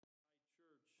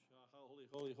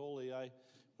Holy, holy. When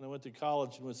I went to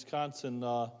college in Wisconsin,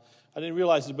 I didn't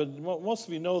realize it, but most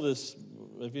of you know this,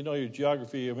 if you know your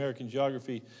geography, American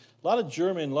geography. A lot of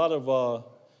German, a lot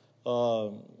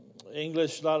of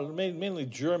English, mainly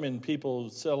German people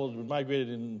settled,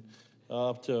 migrated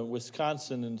up to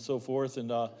Wisconsin and so forth. And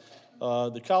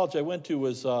the college I went to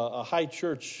was a high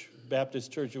church,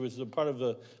 Baptist church. It was a part of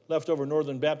the leftover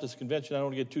Northern Baptist Convention. I don't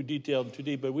want to get too detailed and too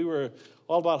deep, but we were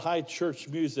all about high church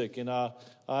music. And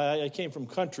I came from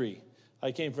country.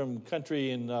 I came from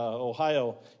country in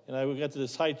Ohio, and I got to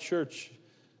this high church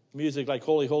music like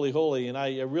Holy, Holy, Holy, and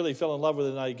I really fell in love with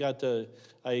it, and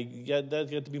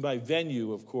that got to be my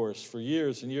venue, of course, for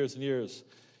years and years and years.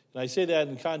 And I say that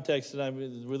in context,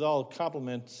 and with all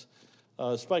compliments,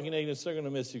 Spike and Agnes, they're going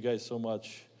to miss you guys so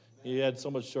much. You add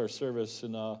so much to our service,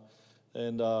 and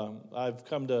I've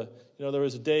come to, there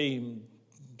was a day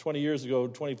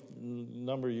 20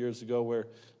 number of years ago, where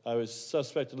I was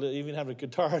suspected of even having a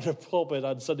guitar in the pulpit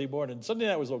on Sunday morning. Sunday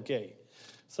night was okay.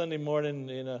 Sunday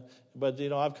morning, but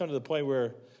I've come to the point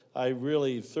where I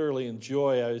really thoroughly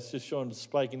enjoy. I was just showing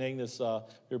Spike and Agnes. We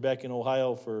were back in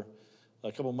Ohio for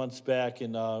a couple months back,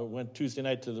 and went Tuesday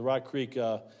night to the Rock Creek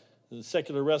the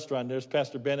secular restaurant. There's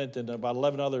Pastor Bennett and about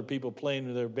 11 other people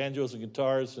playing their banjos and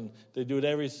guitars, and they do it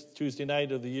every Tuesday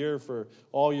night of the year for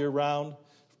all year round,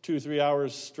 2-3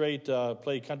 hours straight.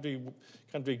 Play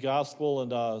country gospel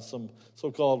and some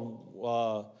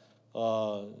so-called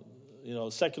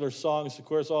secular songs, of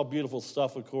course, all beautiful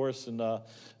stuff, of course, and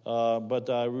but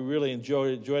we really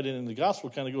enjoyed it, and the gospel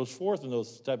kind of goes forth in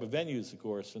those type of venues, of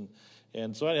course,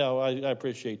 and so anyhow, I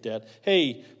appreciate that.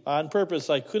 Hey, on purpose,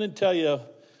 I couldn't tell you.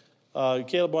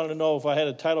 Caleb wanted to know if I had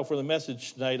a title for the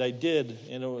message tonight. I did,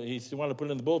 and he wanted to put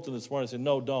it in the bulletin this morning. I said,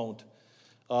 no, don't.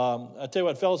 I tell you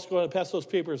what, fellas, go ahead and pass those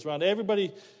papers around.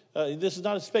 Everybody, this is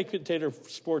not a spectator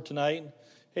sport tonight.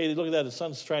 Hey, look at that. The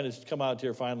sun's trying to come out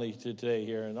here finally today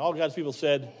here. And all God's people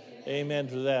said, amen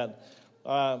to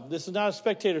that. This is not a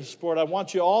spectator sport. I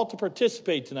want you all to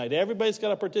participate tonight. Everybody's got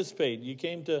to participate. You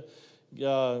came to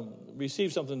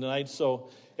receive something tonight, so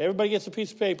everybody gets a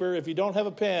piece of paper. If you don't have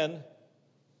a pen,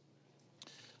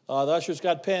 the ushers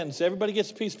got pens. Everybody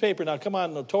gets a piece of paper. Now, come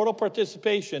on, no total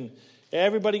participation.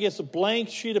 Everybody gets a blank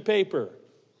sheet of paper.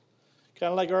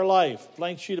 Kind of like our life,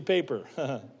 blank sheet of paper.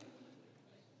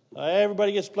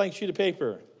 Everybody gets a blank sheet of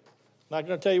paper. Not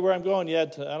going to tell you where I'm going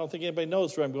yet. I don't think anybody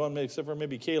knows where I'm going, except for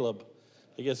maybe Caleb.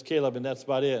 I guess Caleb, and that's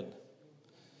about it.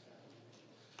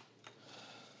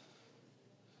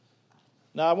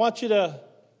 Now, I want you to,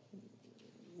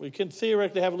 we can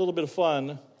theoretically have a little bit of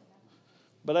fun,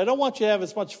 but I don't want you to have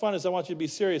as much fun as I want you to be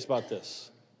serious about this.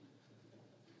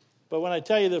 But when I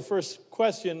tell you the first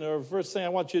question or first thing I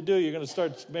want you to do, you're going to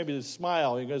start maybe to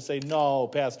smile. You're going to say, no,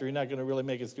 Pastor, you're not going to really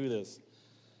make us do this.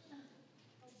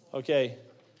 Okay.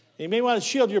 You may want to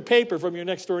shield your paper from your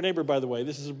next door neighbor, by the way.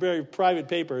 This is a very private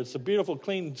paper. It's a beautiful,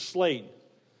 clean slate.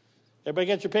 Everybody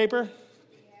get your paper?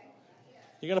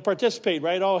 You're going to participate,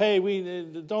 right? Oh, hey,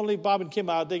 don't leave Bob and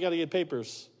Kim out. They got to get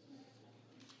papers.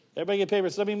 Everybody get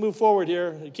papers. Let me move forward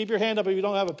here. Keep your hand up if you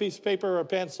don't have a piece of paper or a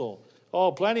pencil.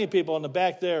 Oh, plenty of people in the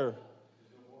back there.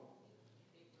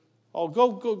 Oh,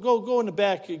 go in the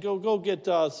back. Go get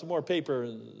some more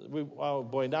paper. Oh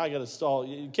boy, now I got to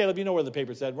stall. Caleb, you know where the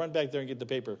paper's at. Run back there and get the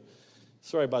paper.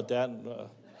 Sorry about that.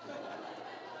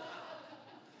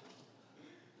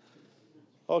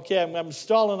 Okay, I'm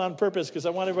stalling on purpose because I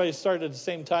want everybody to start at the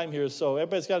same time here. So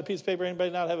everybody's got a piece of paper.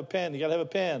 Anybody not have a pen? You got to have a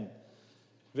pen.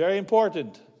 Very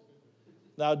important.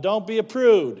 Now, don't be a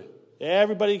prude.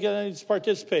 Everybody needs to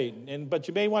participate, but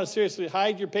you may want to seriously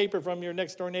hide your paper from your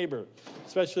next door neighbor,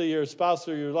 especially your spouse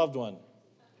or your loved one.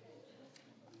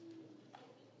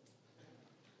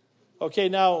 Okay,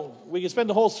 now we can spend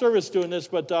the whole service doing this,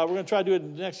 but we're going to try to do it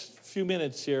in the next few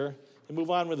minutes here and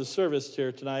move on with the service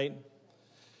here tonight.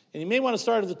 And you may want to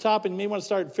start at the top, and you may want to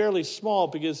start fairly small,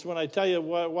 because when I tell you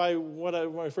what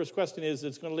my first question is,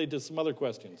 it's going to lead to some other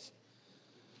questions.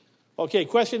 Okay,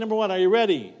 question number 1. Are you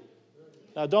ready?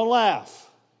 Now, don't laugh.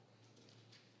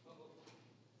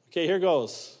 Okay, here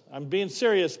goes. I'm being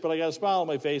serious, but I got a smile on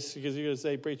my face because you're going to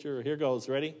say, preacher, here goes.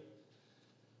 Ready?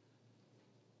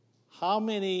 How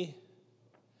many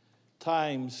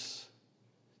times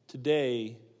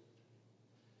today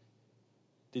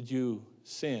did you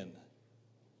sin?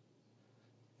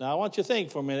 Now, I want you to think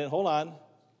for a minute. Hold on.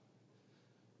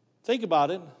 Think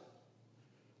about it.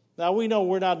 Now, we know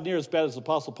we're not near as bad as the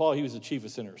Apostle Paul. He was the chief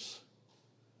of sinners.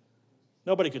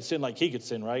 Nobody could sin like he could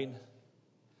sin, right?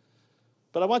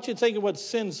 But I want you to think of what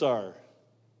sins are.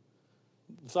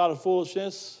 The thought of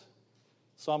foolishness,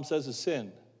 Psalm says, is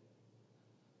sin.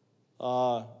 If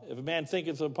a man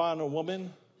thinketh upon a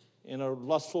woman, in a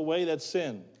lustful way, that's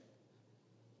sin.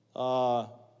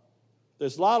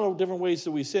 There's a lot of different ways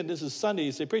that we sin. This is Sunday.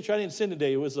 You say, preacher, I didn't sin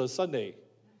today. It was a Sunday.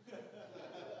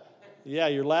 Yeah,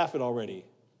 you're laughing already.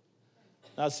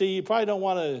 Now, see, you probably don't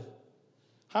want to.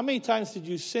 How many times did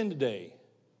you sin today?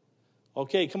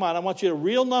 Okay, come on. I want you a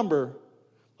real number.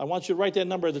 I want you to write that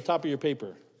number at the top of your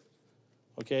paper.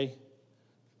 Okay?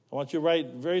 I want you to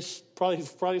write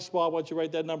probably small. I want you to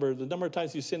write that number, the number of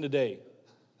times you sinned today.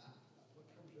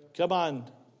 Come on.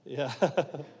 Yeah.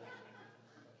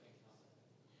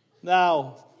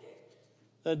 Now,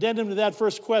 addendum to that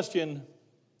first question,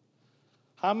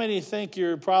 how many think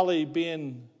you're probably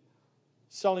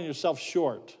selling yourself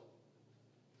short?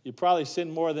 You probably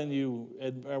sin more than you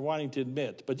are wanting to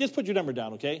admit. But just put your number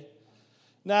down, okay?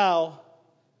 Now,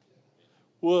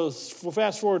 we'll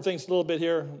fast forward things a little bit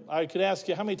here. I could ask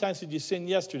you, how many times did you sin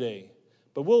yesterday?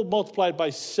 But we'll multiply it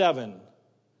by 7.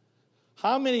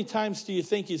 How many times do you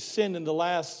think you sinned in the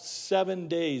last 7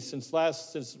 days since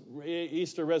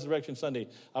Easter Resurrection Sunday?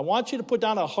 I want you to put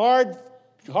down a hard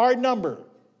number.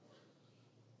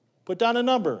 Put down a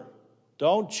number.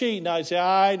 Don't cheat. Now you say,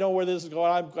 I know where this is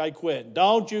going. I quit.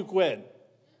 Don't you quit.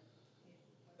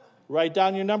 Write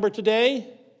down your number today.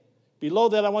 Below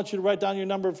that, I want you to write down your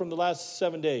number from the last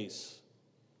 7 days.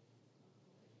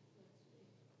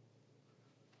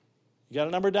 You got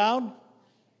a number down?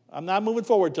 I'm not moving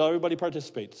forward till everybody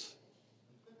participates.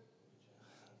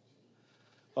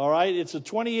 All right, it's the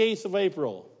 28th of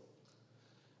April.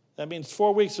 That means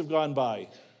 4 weeks have gone by.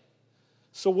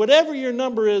 So whatever your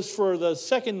number is for the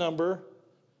second number,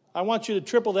 I want you to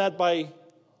triple that by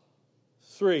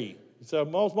 3. So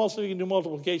most of you can do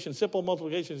multiplication, simple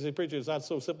multiplication. You say, preacher, it's not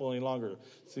so simple any longer.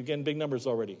 It's again big numbers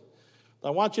already. I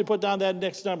want you to put down that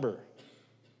next number,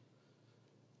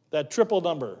 that triple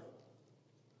number.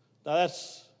 Now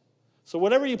so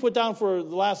whatever you put down for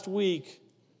the last week,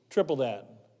 triple that.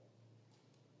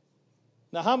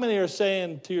 Now, how many are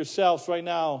saying to yourselves right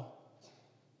now,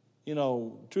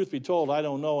 truth be told, I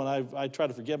don't know, and I try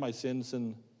to forget my sins,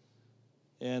 and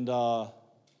there are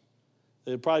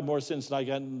probably more sins than I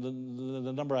got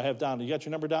the number I have down. You got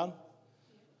your number down?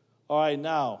 All right,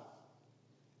 now,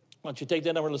 why don't you take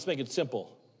that number, let's make it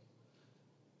simple.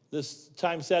 This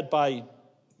times that by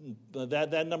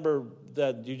that number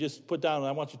that you just put down,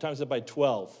 I want you to times that by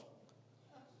 12.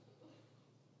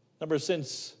 Number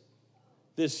since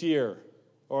this year,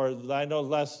 or I know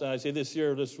last I say this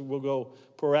year, we'll go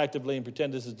proactively and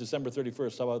pretend this is December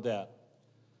 31st. How about that?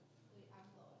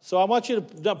 So I want you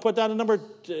to put down a number,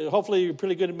 hopefully you're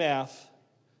pretty good at math.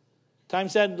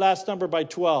 Times that last number by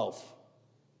 12.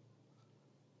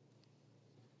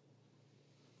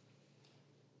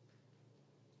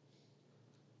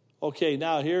 Okay,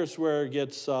 now here's where it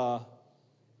gets,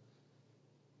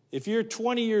 if you're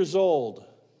 20 years old,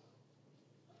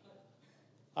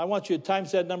 I want you to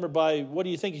times that number by, what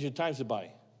do you think you should times it by?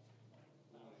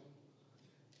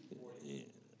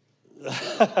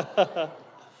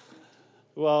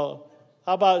 Well,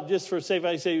 how about just for safe,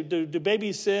 I say, do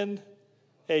babies sin?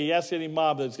 Hey, you ask any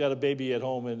mom that's got a baby at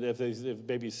home and if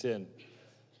babies sin.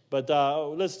 But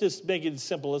let's just make it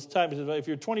simple. Let's times it. If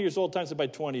you're 20 years old, times it by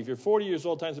 20. If you're 40 years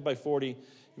old, times it by 40.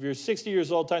 If you're 60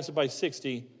 years old, times it by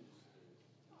 60.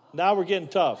 Now we're getting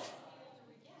tough.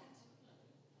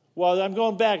 Well, I'm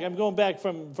going back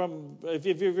from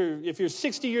if you're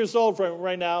 60 years old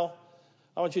right now,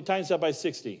 I want you to times that by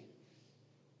 60.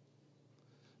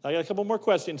 I got a couple more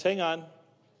questions. Hang on.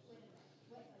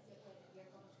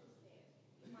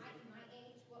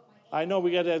 I know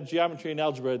we got to have geometry and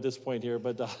algebra at this point here,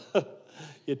 but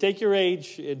you take your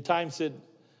age and times it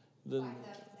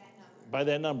by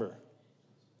that number.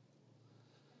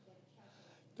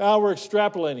 Now we're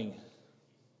extrapolating.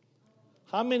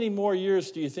 How many more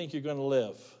years do you think you're going to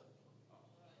live?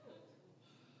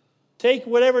 Take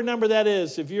whatever number that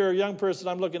is. If you're a young person,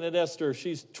 I'm looking at Esther.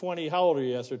 She's 20. How old are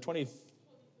you, Esther?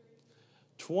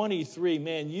 23.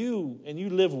 Man, you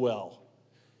live well.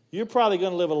 You're probably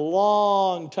going to live a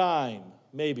long time,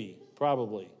 maybe,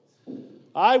 probably.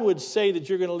 I would say that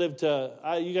you're going to live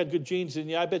you got good genes in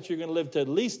you. I bet you're going to live to at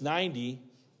least 90.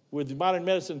 With modern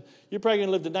medicine, you're probably going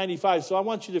to live to 95. So I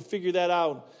want you to figure that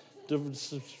out. To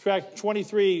subtract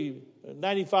 23 from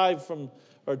 95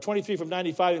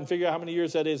 and figure out how many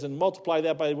years that is and multiply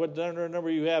that by what number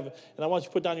you have. And I want you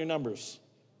to put down your numbers.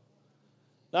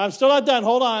 Now, I'm still not done.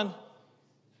 Hold on.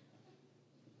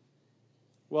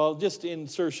 Well, just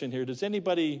insertion here. Does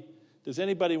anybody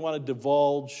want to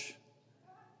divulge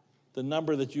the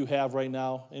number that you have right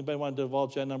now? Anybody want to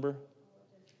divulge that number?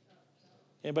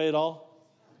 Anybody at all?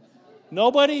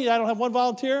 Nobody? I don't have one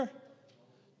volunteer?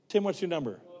 Tim, what's your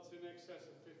number? Well, it's in excess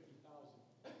of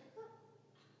 50,000.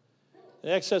 In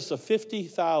excess of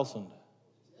 50,000.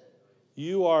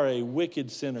 You are a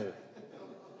wicked sinner.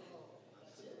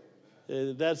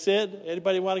 That's it?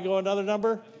 Anybody want to go another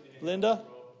number? Linda?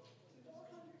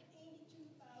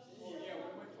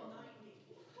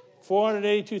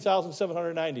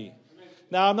 482,790.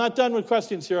 Now, I'm not done with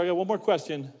questions here. I got one more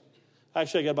question.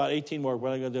 Actually, I got about 18 more,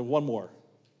 but I'm going to do one more.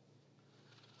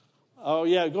 Oh,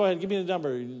 yeah, go ahead. Give me the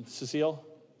number, Cecile.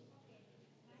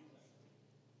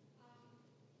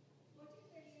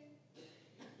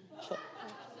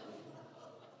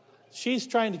 She's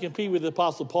trying to compete with the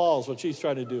Apostle Paul is what she's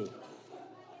trying to do.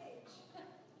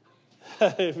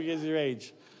 Because of your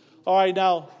age. All right,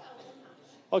 now.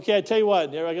 Okay, I tell you what.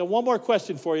 I got one more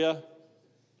question for you.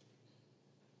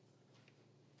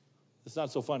 It's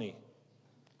not so funny.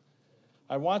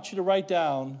 I want you to write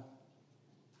down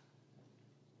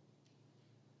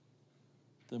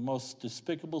the most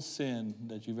despicable sin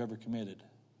that you've ever committed.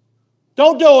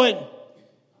 Don't do it!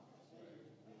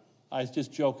 I was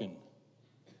just joking.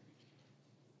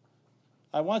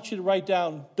 I want you to write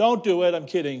down, don't do it, I'm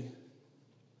kidding.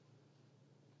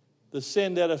 The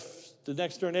sin that if the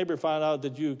next door neighbor found out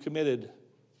that you committed.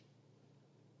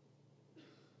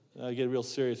 I get real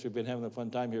serious. We've been having a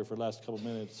fun time here for the last couple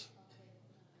minutes.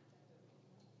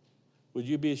 Would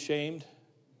you be ashamed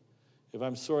if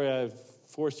I'm sorry I've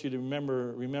forced you to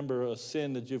remember a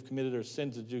sin that you've committed or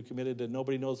sins that you've committed that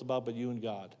nobody knows about but you and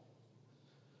God?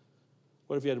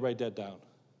 What if you had to write that down?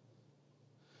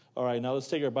 All right, now let's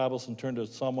take our Bibles and turn to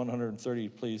Psalm 130,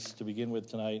 please, to begin with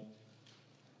tonight.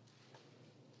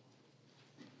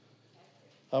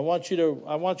 I want you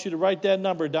to write that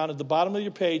number down at the bottom of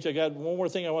your page. I got one more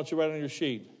thing I want you to write on your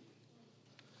sheet.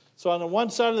 So on the one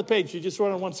side of the page, you just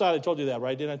wrote on one side. I told you that,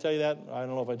 right? Didn't I tell you that? I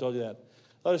don't know if I told you that.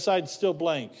 The other side's still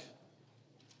blank.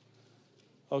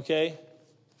 Okay?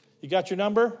 You got your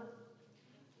number?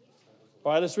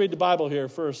 All right, let's read the Bible here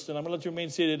first. And I'm going to let you remain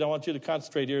seated. I want you to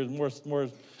concentrate here.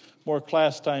 More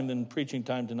class time than preaching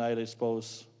time tonight, I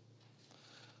suppose.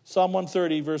 Psalm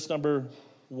 130, verse number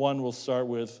 1, we'll start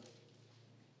with.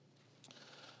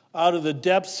 Out of the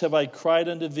depths have I cried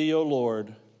unto thee, O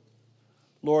Lord.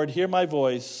 Lord, hear my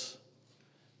voice.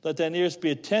 Let thine ears be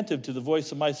attentive to the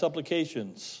voice of my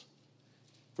supplications.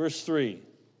 Verse 3.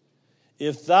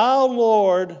 If thou,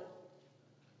 Lord,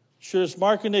 shouldest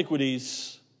mark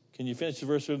iniquities, can you finish the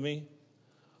verse with me?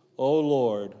 O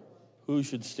Lord, who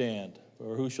should stand,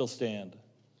 or who shall stand?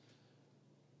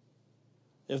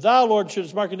 If thou, Lord,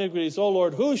 shouldest mark iniquities, O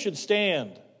Lord, who should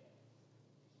stand?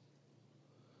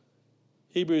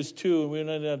 Hebrews 2, and we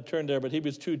don't have to turn there, but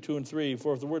Hebrews 2, 2 and 3.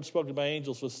 For if the word spoken by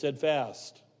angels was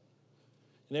steadfast,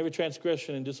 and every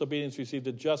transgression and disobedience received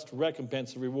a just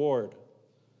recompense of reward,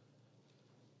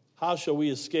 how shall we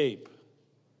escape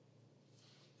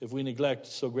if we neglect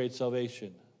so great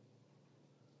salvation?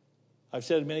 I've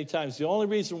said it many times. The only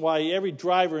reason why every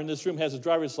driver in this room has a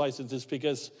driver's license is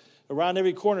because around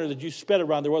every corner that you sped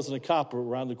around, there wasn't a cop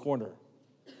around the corner.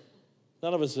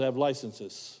 None of us have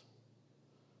licenses.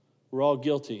 We're all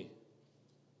guilty.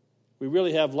 We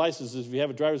really have licenses. If you have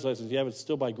a driver's license, you have it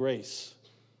still by grace.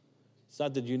 It's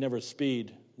not that you never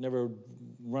speed, never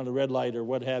run a red light or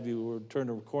what have you, or turn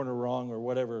a corner wrong or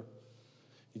whatever.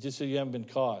 It's just that you haven't been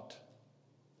caught.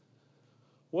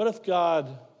 What if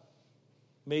God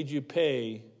made you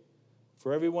pay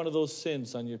for every one of those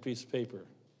sins on your piece of paper?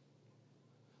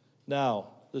 Now,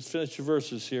 let's finish the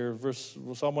verses here.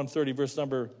 Psalm 130, verse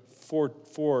number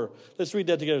 4. Let's read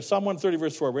that together. Psalm 130,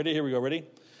 verse 4. Ready? Here we go. Ready?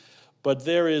 But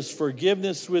there is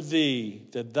forgiveness with thee,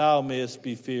 that thou mayest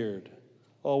be feared.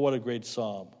 Oh, what a great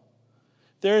psalm.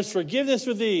 There is forgiveness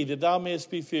with thee, that thou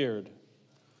mayest be feared.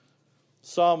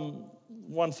 Psalm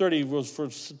 130 was, for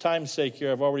time's sake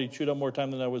here, I've already chewed up more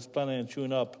time than I was planning on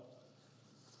chewing up.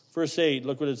 Verse 8,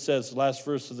 look what it says, last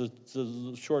verse of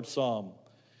the short psalm.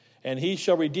 And he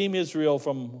shall redeem Israel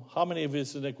from how many of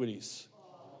his iniquities?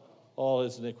 All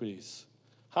his iniquities.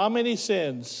 How many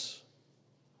sins?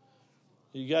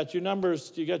 You got your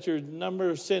numbers. You got your number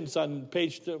of sins on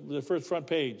the first front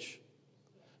page.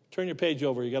 Turn your page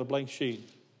over. You got a blank sheet.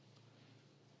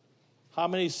 How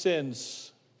many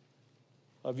sins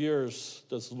of yours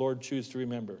does the Lord choose to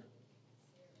remember?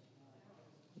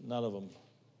 None of them.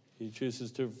 He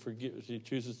chooses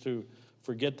to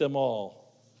forget them all.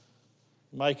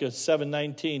 Micah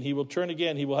 7:19, he will turn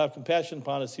again, he will have compassion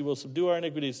upon us, he will subdue our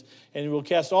iniquities, and he will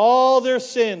cast all their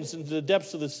sins into the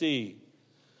depths of the sea.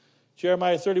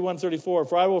 Jeremiah 31:34,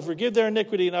 for I will forgive their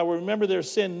iniquity, and I will remember their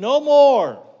sin no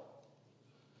more.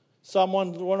 Psalm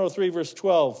 103, verse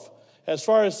 12, as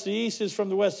far as the east is from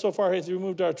the west, so far hath he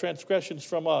removed our transgressions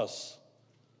from us.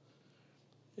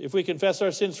 If we confess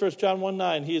our sins, 1 John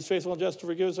 1:9, he is faithful and just to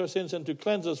forgive us our sins and to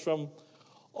cleanse us from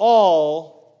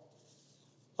all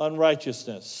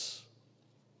unrighteousness.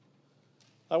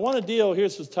 I want to deal,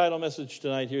 here's the title message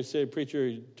tonight. Here, say, preacher,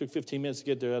 it took 15 minutes to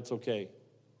get there. That's okay.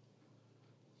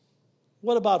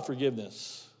 What about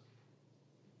forgiveness?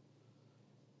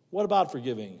 What about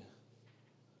forgiving?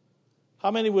 How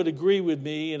many would agree with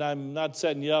me, and I'm not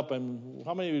setting you up,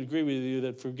 how many would agree with you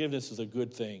that forgiveness is a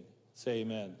good thing? Say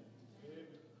amen.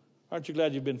 Aren't you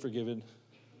glad you've been forgiven?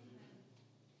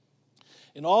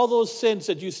 And all those sins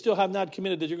that you still have not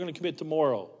committed that you're going to commit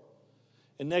tomorrow,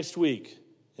 and next week,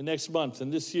 and next month,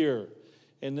 and this year,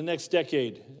 and the next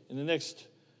decade, and the next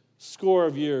score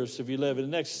of years if you live, in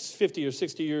the next 50 or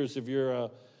 60 years if you're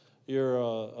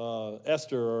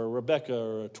Esther or Rebecca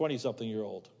or a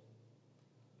 20-something-year-old.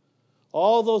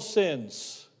 All those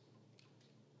sins,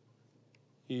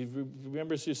 he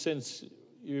remembers your sins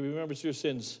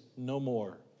no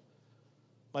more.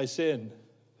 My sin,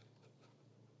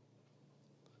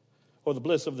 or the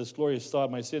bliss of this glorious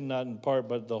thought, my sin not in part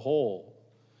but the whole,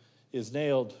 is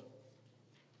nailed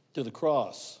to the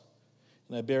cross,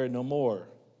 and I bear it no more.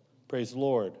 Praise the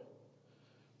Lord.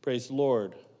 Praise the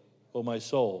Lord, O my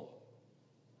soul.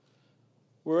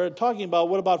 We're talking about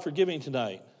what about forgiving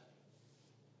tonight?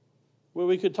 Well,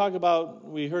 we could talk about,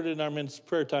 we heard it in our men's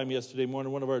prayer time yesterday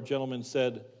morning, one of our gentlemen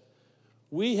said,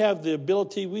 we have the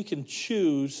ability, we can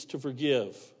choose to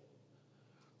forgive.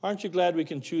 Aren't you glad we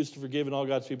can choose to forgive? And all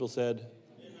God's people said,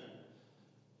 amen.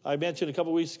 I mentioned a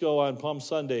couple weeks ago on Palm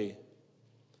Sunday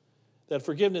that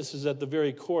forgiveness is at the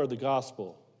very core of the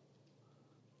gospel.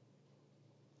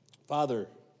 Father,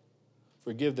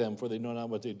 forgive them, for they know not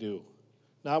what they do.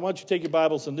 Now, I want you to take your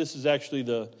Bibles, and this is actually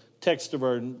the text of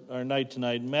our night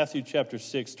tonight. Matthew chapter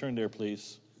 6. Turn there,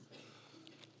 please.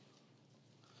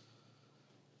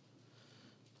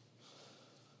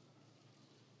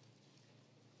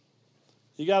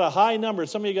 You got a high number.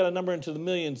 Some of you got a number into the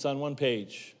millions on one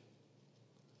page.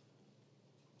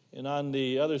 And on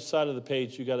the other side of the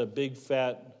page, you got a big,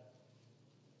 fat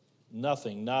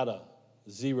nothing, nada,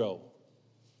 zero.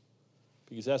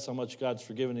 Because that's how much God's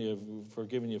forgiven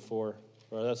you for,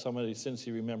 or that's how many sins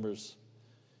he remembers.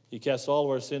 He casts all of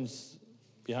our sins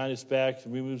behind his back,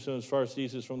 and removes them as far as the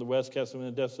east is from the west, casts them in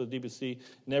the depths of the deepest sea,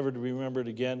 never to be remembered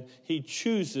again. He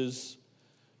chooses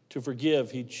to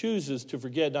forgive. He chooses to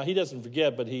forget. Now, he doesn't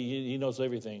forget, but he knows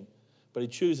everything. But he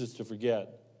chooses to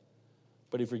forget.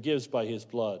 But he forgives by his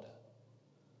blood.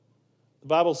 The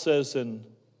Bible says in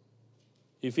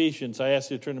Ephesians, I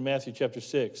asked you to turn to Matthew chapter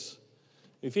 6.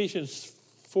 Ephesians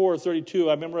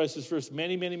 4:32, I memorized this verse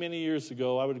many, many, many years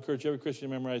ago. I would encourage every Christian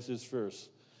to memorize this verse.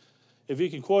 If you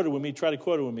can quote it with me, try to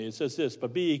quote it with me. It says this,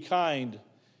 but be ye kind,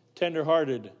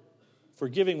 tender-hearted,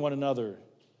 forgiving one another,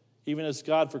 even as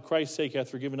God for Christ's sake hath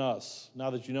forgiven us. Now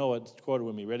that you know it, quote it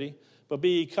with me. Ready? But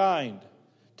be ye kind,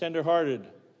 tender-hearted,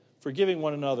 forgiving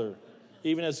one another,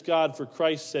 even as God for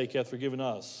Christ's sake hath forgiven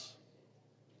us.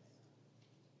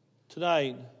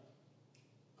 Tonight,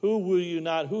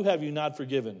 who have you not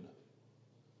forgiven?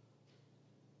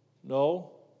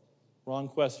 No, wrong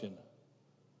question.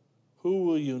 Who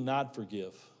will you not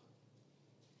forgive?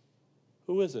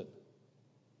 Who is it?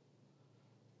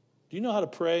 Do you know how to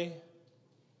pray?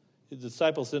 The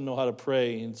disciples didn't know how to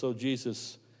pray, and so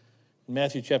Jesus, in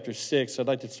Matthew chapter 6, I'd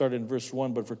like to start in verse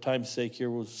 1, but for time's sake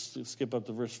here, we'll skip up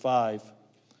to verse 5.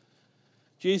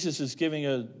 Jesus is giving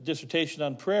a dissertation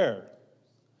on prayer.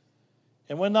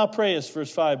 And when thou prayest,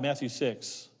 verse 5, Matthew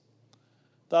 6,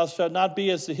 thou shalt not be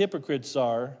as the hypocrites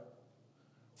are,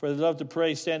 for they love to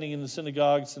pray standing in the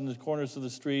synagogues and the corners of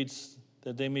the streets,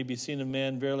 that they may be seen of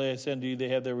men. Verily I say unto you, they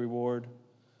have their reward.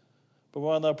 But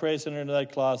when thou prayest, enter into thy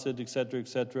closet, etc.,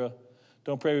 etc.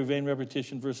 Don't pray with vain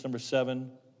repetition, verse number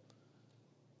 7.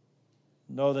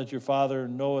 Know that your Father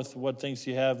knoweth what things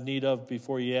you have need of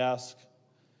before you ask.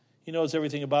 He knows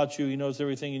everything about you. He knows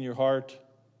everything in your heart.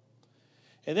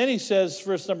 And then he says,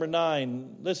 verse number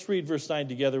 9, let's read verse 9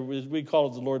 together. We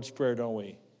call it the Lord's Prayer, don't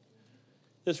we?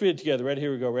 Let's read it together. Ready?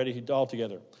 Here we go. Ready? All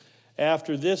together.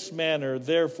 After this manner,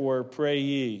 therefore, pray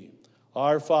ye,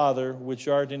 Our Father, which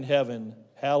art in heaven,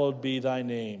 hallowed be thy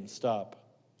name. Stop.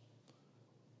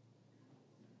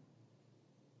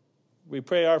 We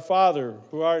pray, Our Father,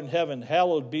 who art in heaven,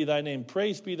 hallowed be thy name.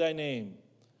 Praise be thy name.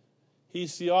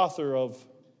 He's the author of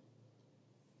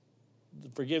the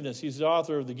forgiveness. He's the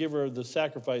author of the giver of the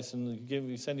sacrifice and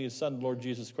sending his Son, Lord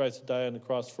Jesus Christ, to die on the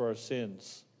cross for our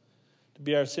sins, to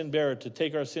be our sin bearer, to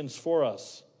take our sins for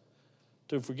us,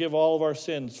 to forgive all of our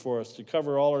sins for us, to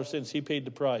cover all our sins. He paid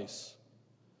the price.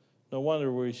 No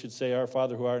wonder we should say, Our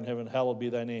Father who art in heaven, hallowed be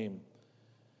thy name.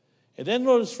 And then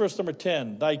notice verse number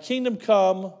 10. Thy kingdom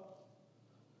come,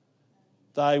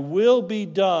 thy will be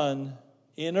done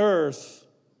in earth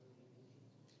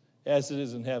as it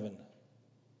is in heaven.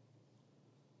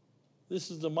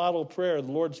 This is the model prayer,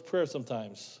 the Lord's Prayer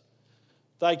sometimes.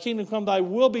 Thy kingdom come, thy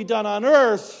will be done on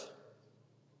earth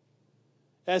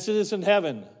as it is in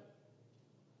heaven.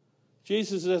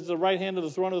 Jesus is at the right hand of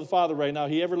the throne of the Father right now.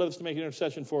 He ever lives to make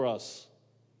intercession for us.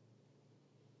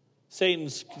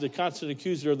 Satan's the constant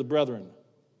accuser of the brethren.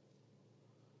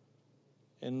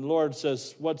 And the Lord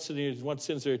says, what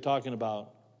sins are you talking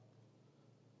about?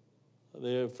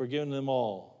 They have forgiven them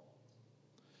all.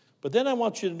 But then I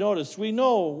want you to notice, we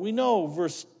know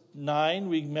verse 9,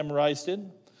 we memorized it.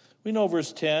 We know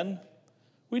verse 10.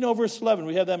 We know verse 11,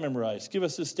 we have that memorized. Give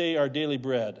us this day our daily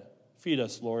bread. Feed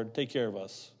us, Lord. Take care of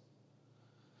us.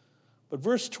 But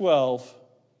verse 12,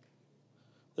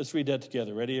 let's read that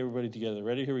together. Ready, everybody together?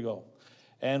 Ready? Here we go.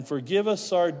 And forgive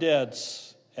us our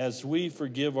debts as we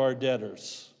forgive our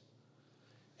debtors.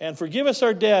 And forgive us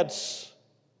our debts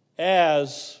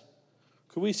as,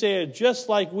 could we say it, just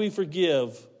like we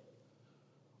forgive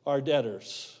our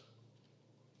debtors.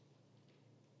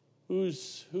 Who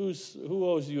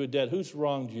owes you a debt? Who's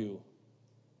wronged you?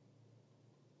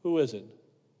 Who is it?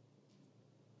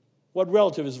 What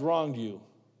relative has wronged you?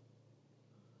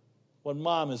 What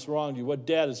mom has wronged you? What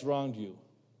dad has wronged you?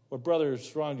 What brother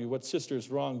has wronged you? What sister has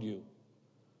wronged you?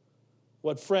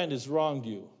 What friend has wronged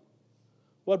you?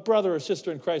 What brother or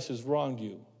sister in Christ has wronged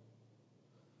you?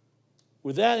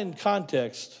 With that in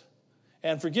context,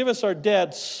 and forgive us our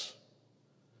debts,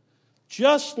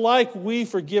 just like we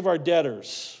forgive our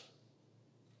debtors.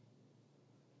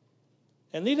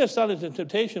 And lead us not into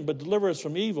temptation, but deliver us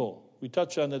from evil. We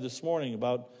touched on that this morning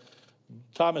about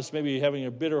Thomas maybe having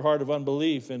a bitter heart of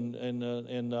unbelief and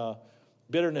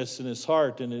bitterness in his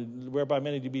heart, and whereby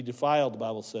many to be defiled, the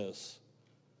Bible says.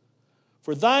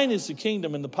 For thine is the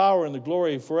kingdom and the power and the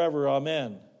glory forever.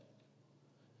 Amen.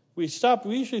 We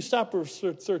usually stop verse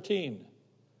 13.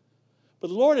 But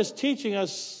the Lord is teaching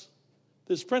us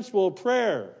this principle of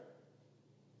prayer.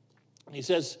 He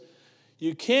says,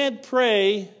 you can't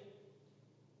pray.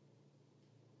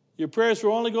 Your prayers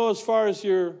will only go as far as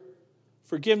your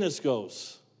forgiveness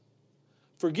goes.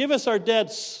 Forgive us our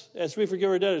debts as we forgive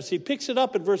our debtors. He picks it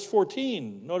up at verse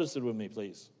 14. Notice it with me,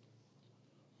 please.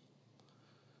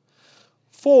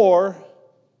 For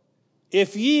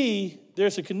if ye,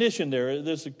 there's a condition there,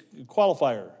 there's a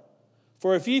qualifier.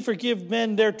 For if ye forgive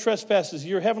men their trespasses,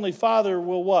 your heavenly Father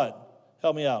will what?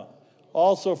 Help me out.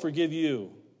 Also forgive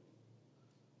you.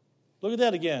 Look at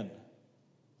that again.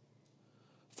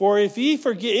 For if ye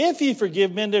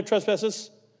forgive men their trespasses,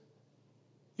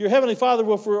 your heavenly Father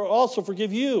will also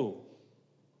forgive you.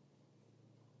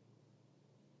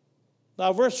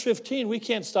 Now, verse 15, we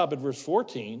can't stop at verse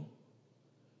 14.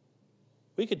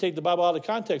 We could take the Bible out of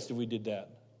context if we did that.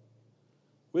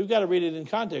 We've got to read it in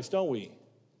context, don't we?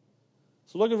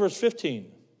 So look at verse 15.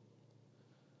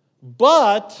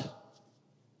 But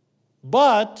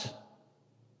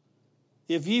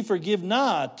if ye forgive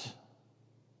not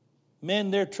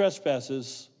men their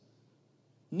trespasses,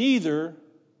 neither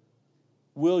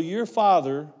will your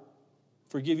Father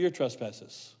forgive your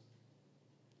trespasses.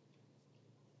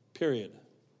 Period.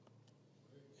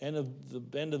 End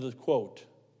of the quote.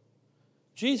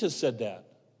 Jesus said that.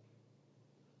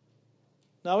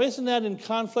 Now, isn't that in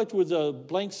conflict with the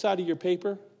blank side of your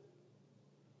paper?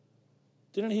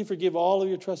 Didn't he forgive all of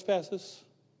your trespasses?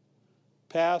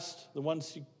 Past,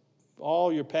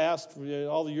 all your past,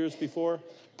 all the years before,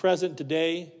 present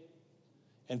today,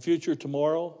 and future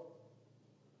tomorrow?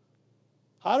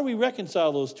 How do we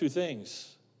reconcile those two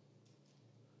things?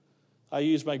 I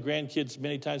use my grandkids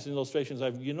many times in illustrations.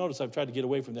 You notice I've tried to get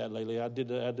away from that lately. I had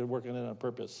to work on that on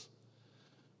purpose.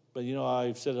 But,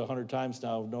 I've said it 100 times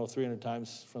now, 300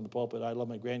 times from the pulpit. I love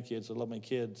my grandkids. I love my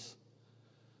kids.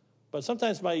 But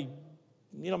sometimes my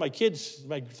kids,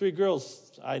 my three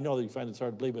girls, I know that you find it's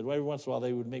hard to believe, but every once in a while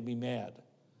they would make me mad.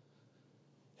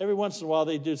 Every once in a while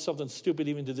they do something stupid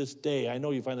even to this day. I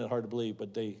know you find that hard to believe,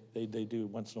 but they do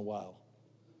once in a while.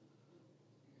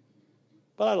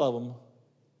 But I love them.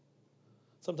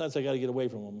 Sometimes I got to get away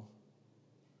from them.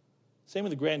 Same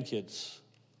with the grandkids.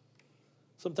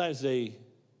 Sometimes they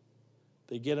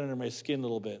get under my skin a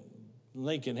little bit.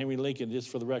 Henry Lincoln, just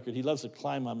for the record, he loves to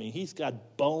climb on me. He's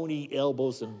got bony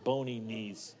elbows and bony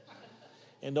knees.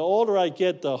 And the older I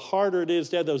get, the harder it is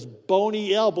to have those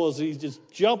bony elbows. He's just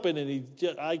jumping, and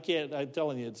I'm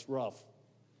telling you, it's rough.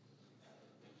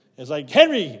 It's like,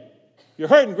 Henry, you're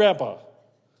hurting Grandpa.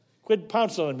 Quit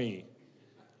pouncing on me.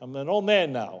 I'm an old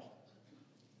man now.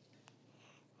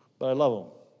 But I love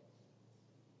him.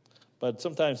 But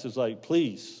sometimes it's like,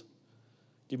 please,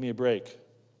 give me a break.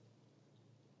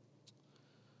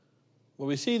 When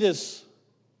we see this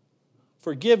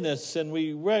forgiveness, and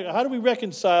how do we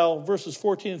reconcile verses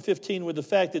 14 and 15 with the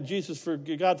fact that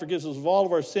God forgives us of all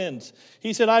of our sins?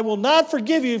 He said, I will not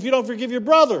forgive you if you don't forgive your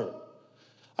brother.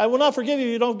 I will not forgive you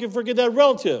if you don't forgive that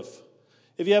relative.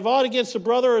 If you have aught against a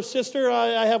brother or sister,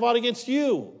 I have aught against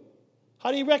you.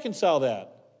 How do you reconcile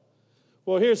that?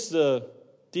 Well, here's the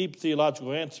deep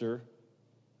theological answer.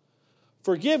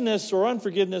 Forgiveness or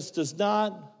unforgiveness does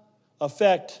not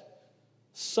affect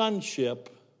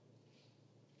sonship,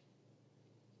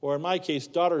 or in my case,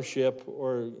 daughtership,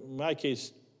 or in my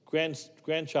case,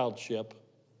 grandchildship.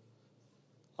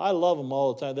 I love them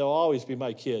all the time. They'll always be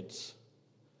my kids.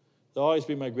 They'll always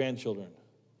be my grandchildren.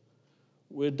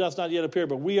 It does not yet appear,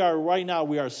 but we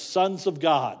are sons of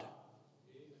God.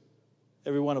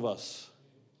 Every one of us.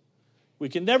 We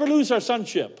can never lose our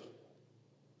sonship,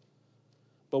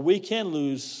 but we can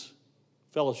lose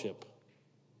fellowship.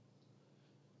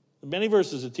 Many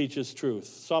verses that teach us truth.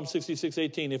 Psalm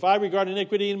 66:18. If I regard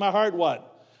iniquity in my heart,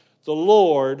 what? The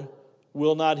Lord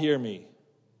will not hear me.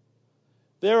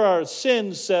 There are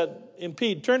sins that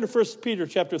impede. Turn to 1 Peter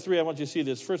chapter 3. I want you to see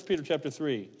this. 1 Peter chapter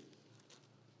 3.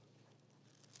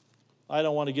 I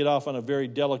don't want to get off on a very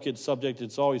delicate subject.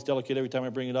 It's always delicate every time I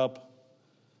bring it up.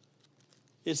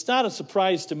 It's not a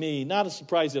surprise to me, not a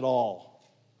surprise at all.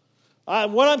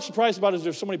 What I'm surprised about is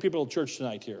there's so many people in church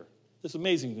tonight here. It's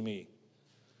amazing to me.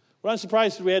 What I'm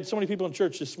surprised is we had so many people in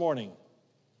church this morning.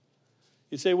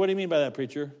 You say, what do you mean by that,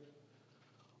 preacher?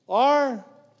 Our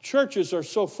churches are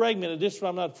so fragmented. This is what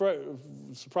I'm not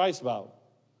surprised about.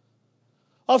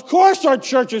 Of course our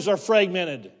churches are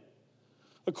fragmented.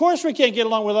 Of course we can't get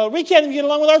along we can't even get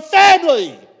along with our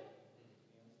family.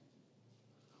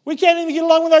 We can't even get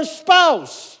along with our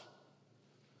spouse.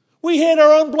 We hate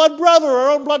our own blood brother,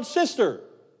 our own blood sister.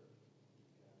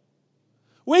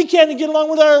 We can't even get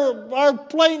along with our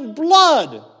plain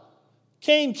blood.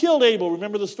 Cain killed Abel.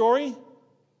 Remember the story?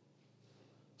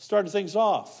 Started things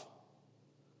off.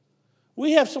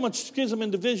 We have so much schism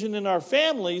and division in our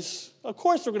families. Of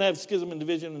course we're going to have schism and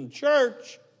division in the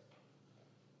church.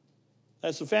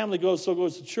 As the family goes, so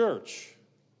goes the church.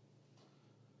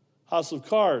 House of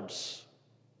cards.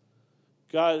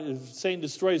 God, if Satan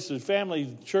destroys the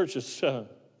family, church it's going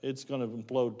to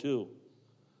implode too.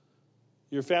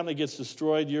 Your family gets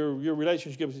destroyed. Your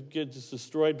relationship gets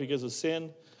destroyed because of sin,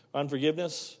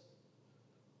 unforgiveness.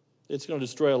 It's going to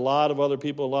destroy a lot of other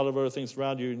people, a lot of other things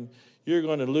around you. And you're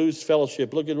going to lose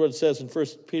fellowship. Look at what it says in 1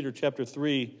 Peter chapter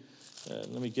 3.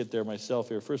 Let me get there myself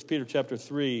here. 1 Peter chapter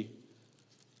 3.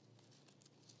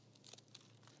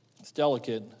 It's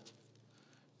delicate.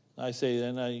 I say,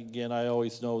 and I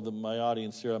always know my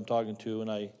audience here I'm talking to,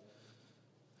 and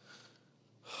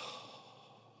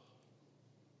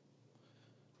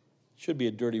should be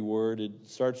a dirty word. It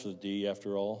starts with D,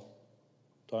 after all.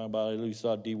 Talking about, I at least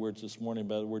saw D words this morning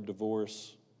about the word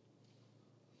divorce.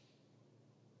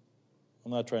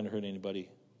 I'm not trying to hurt anybody.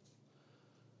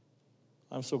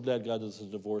 I'm so glad God doesn't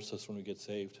divorce us when we get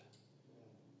saved.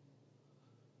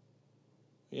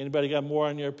 Anybody got more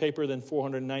on your paper than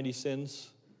 490 sins?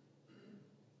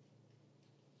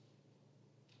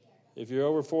 If you're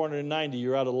over 490,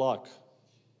 you're out of luck.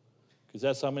 Because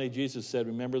that's how many Jesus said.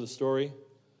 Remember the story?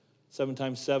 7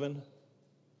 times 7?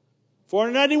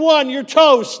 491, you're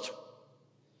toast.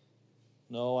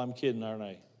 No, I'm kidding, aren't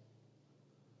I?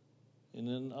 In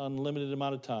an unlimited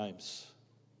amount of times.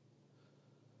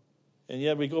 And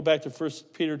yet we go back to 1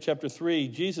 Peter chapter 3.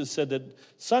 Jesus said that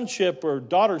sonship or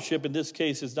daughtership in this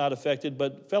case is not affected,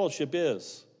 but fellowship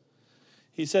is.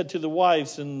 He said to the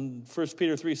wives in 1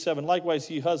 Peter 3:7, likewise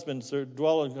ye husbands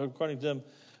dwell according to them,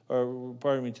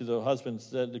 to the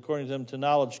husbands, that according to them to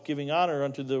knowledge, giving honor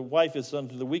unto the wife as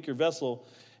unto the weaker vessel,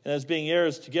 and as being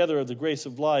heirs together of the grace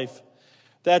of life,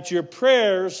 that your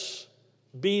prayers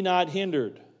be not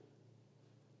hindered.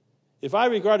 If I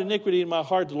regard iniquity in my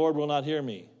heart, the Lord will not hear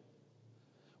me.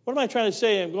 What am I trying to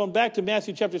say? I'm going back to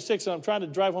Matthew chapter 6, and I'm trying to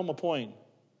drive home a point.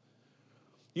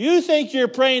 You think you're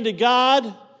praying to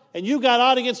God, and you got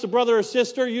out against a brother or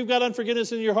sister, you've got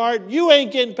unforgiveness in your heart, you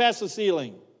ain't getting past the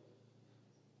ceiling.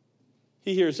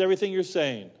 He hears everything you're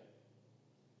saying. You're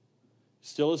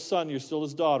still his son, you're still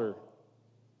his daughter.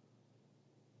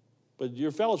 But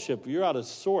your fellowship, you're out of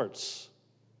sorts.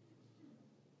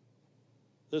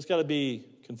 There's got to be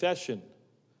confession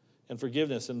and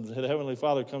forgiveness, and the Heavenly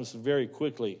Father comes very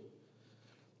quickly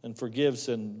and forgives,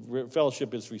 and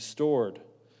fellowship is restored.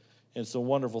 And it's a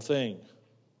wonderful thing.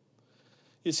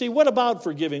 You see, what about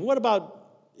forgiving? What about,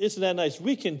 isn't that nice?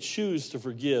 We can choose to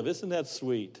forgive. Isn't that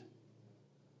sweet?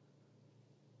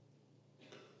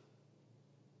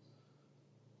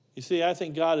 You see, I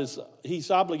think God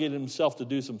he's obligated himself to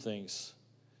do some things.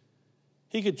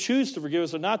 He could choose to forgive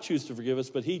us or not choose to forgive us,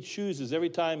 but he chooses every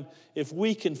time. If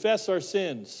we confess our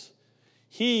sins,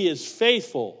 he is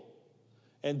faithful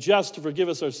and just to forgive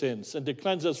us our sins and to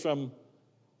cleanse us from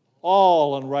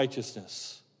all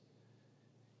unrighteousness.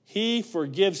 He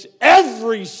forgives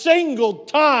every single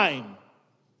time,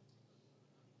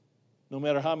 no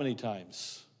matter how many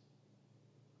times.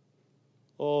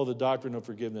 Oh, the doctrine of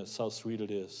forgiveness, how sweet it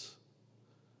is.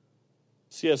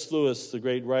 C.S. Lewis, the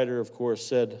great writer, of course,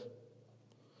 said,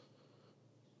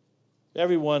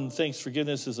 everyone thinks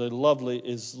forgiveness is lovely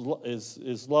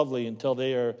until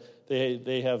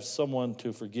they have someone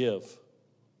to forgive.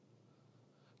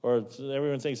 Or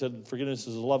everyone thinks that forgiveness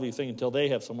is a lovely thing until they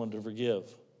have someone to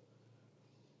forgive.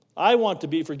 I want to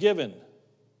be forgiven.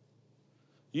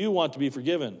 You want to be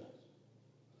forgiven.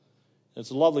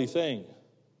 It's a lovely thing.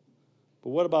 But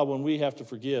what about when we have to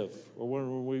forgive? Or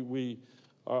when we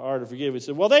are to forgive? He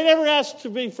said, well, they never asked to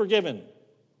be forgiven.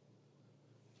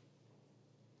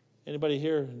 Anybody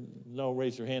here? No,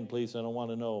 raise your hand, please. I don't want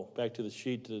to know. Back to the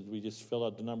sheet that we just fill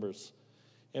out the numbers.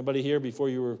 Anybody here, before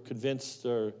you were convinced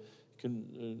or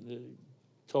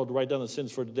told to write down the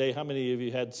sins for today, how many of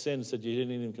you had sins that you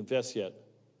didn't even confess yet?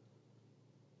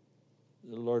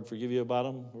 The Lord forgive you about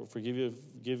them? Or give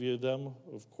you them?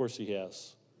 Of course he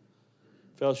has.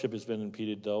 Fellowship has been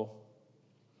impeded, though.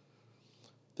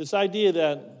 This idea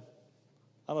that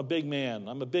I'm a big man,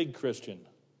 I'm a big Christian,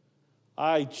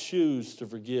 I choose to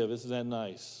forgive. Isn't that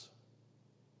nice?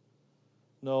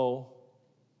 No,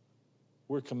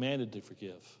 we're commanded to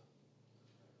forgive.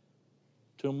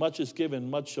 To whom much is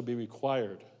given, much shall be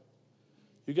required.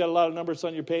 You got a lot of numbers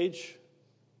on your page?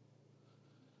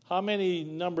 How many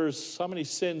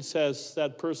sins has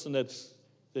that person that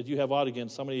you have out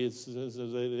against, how many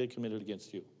they committed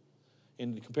against you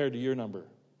compared to your number?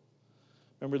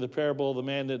 Remember the parable of the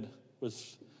man that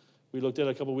we looked at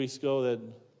a couple weeks ago that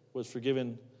was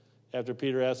forgiven after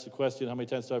Peter asked the question, how many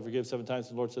times do I forgive? 7 times.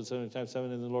 And the Lord said 7 times 7,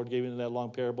 and the Lord gave him that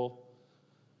long parable.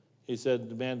 He said,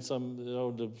 the man,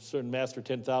 the certain master,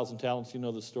 10,000 talents, you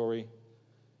know the story.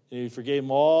 And he forgave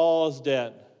him all his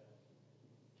debt.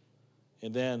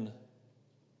 And then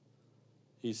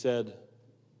he said,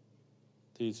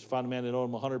 he found a man that owed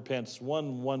him 100 pence,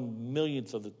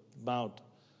 1/1,000,000th of the amount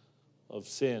of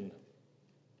sin.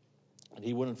 And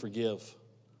he wouldn't forgive.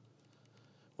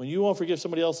 When you won't forgive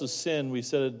somebody else's sin, we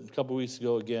said it a couple weeks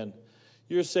ago again,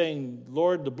 you're saying,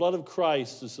 Lord, the blood of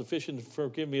Christ is sufficient to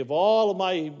forgive me of all of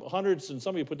my hundreds, and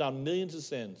some of you put down millions of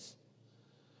sins.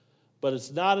 But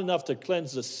it's not enough to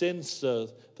cleanse the sins,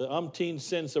 the umpteen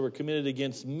sins that were committed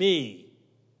against me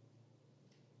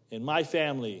and my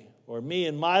family, or me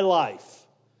in my life.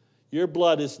 Your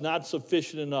blood is not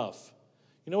sufficient enough.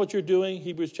 You know what you're doing?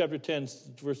 Hebrews chapter 10,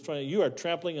 verse 20. You are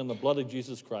trampling on the blood of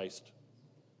Jesus Christ.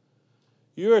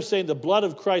 You are saying the blood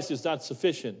of Christ is not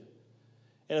sufficient.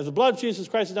 And if the blood of Jesus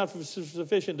Christ is not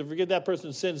sufficient to forgive that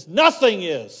person's sins, nothing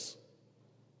is.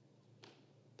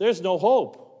 There's no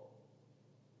hope.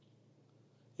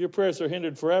 Your prayers are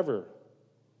hindered forever.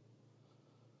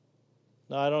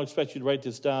 Now, I don't expect you to write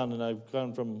this down, and I've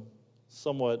gone from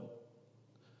somewhat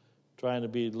trying to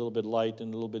be a little bit light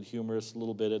and a little bit humorous a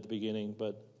little bit at the beginning,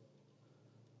 but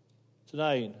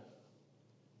tonight,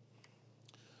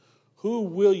 who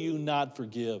will you not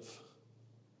forgive?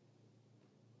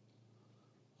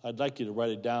 I'd like you to write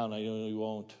it down. I know you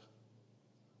won't.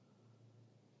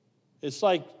 It's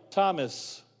like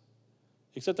Thomas,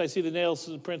 except I see the nails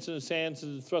and the prints in his hands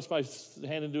and thrust my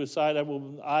hand into his side.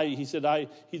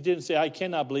 He didn't say, I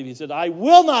cannot believe. He said, I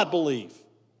will not believe.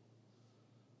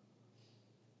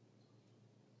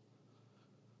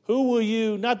 Who will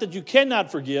you, not that you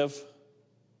cannot forgive,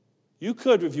 you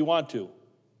could if you want to.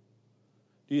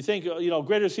 Do you think,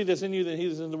 greater is he that's in you than he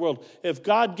that's in the world? If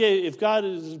God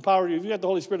is empowered you, if you got the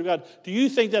Holy Spirit of God, do you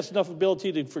think that's enough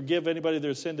ability to forgive anybody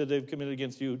their sin that they've committed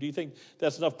against you? Do you think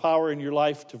that's enough power in your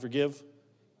life to forgive?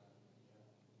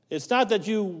 It's not that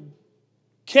you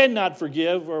cannot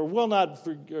forgive or will not,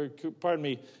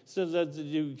 it's that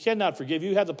you cannot forgive.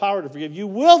 You have the power to forgive. You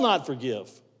will not forgive.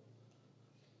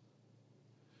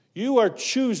 You are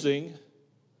choosing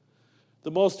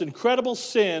the most incredible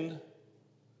sin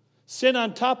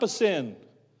on top of sin.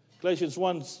 Galatians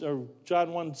 1 or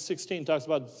John 1:16 talks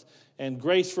about and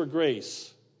grace for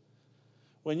grace.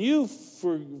 When you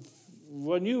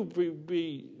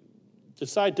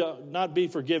decide to not be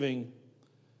forgiving,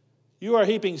 you are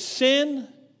heaping sin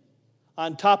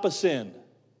on top of sin.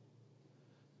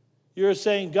 You're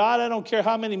saying, God, I don't care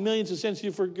how many millions of sins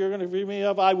you're going to forgive me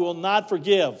of, I will not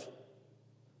forgive.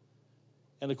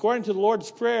 And according to the Lord's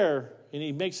Prayer, and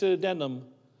he makes an addendum,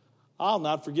 I'll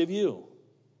not forgive you.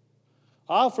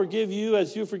 I'll forgive you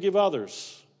as you forgive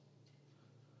others.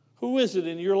 Who is it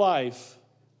in your life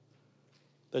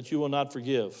that you will not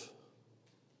forgive?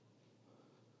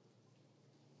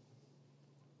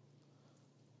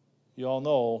 You all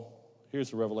know,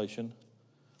 here's the revelation,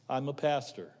 I'm a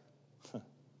pastor.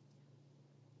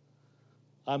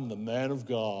 I'm the man of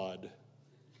God.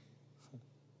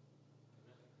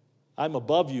 I'm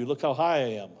above you. Look how high I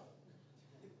am.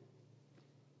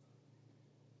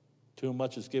 To whom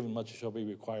much is given, much shall be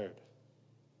required.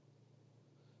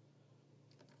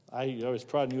 I was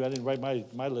proud of you. I didn't write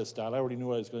my list down. I already knew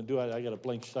what I was going to do. I got a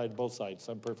blank side both sides.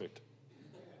 I'm perfect.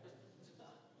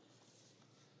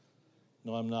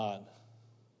 No, I'm not.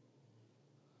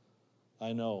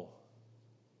 I know.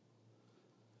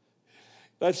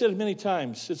 But I've said it many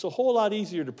times, it's a whole lot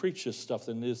easier to preach this stuff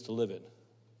than it is to live it.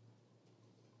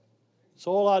 It's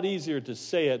a whole lot easier to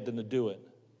say it than to do it.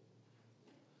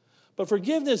 But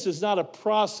forgiveness is not a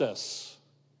process.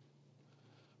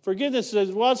 Forgiveness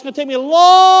is, well, it's going to take me a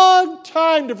long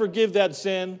time to forgive that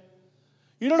sin.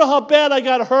 You don't know how bad I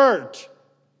got hurt.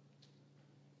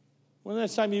 When the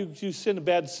next time you sin a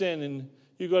bad sin and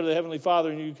you go to the Heavenly Father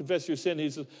and you confess your sin,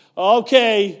 He says,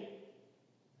 okay,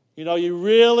 you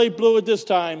really blew it this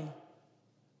time.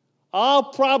 I'll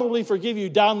probably forgive you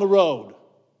down the road.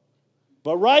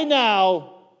 But right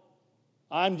now,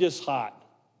 I'm just hot.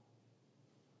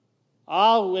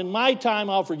 In my time,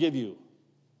 I'll forgive you.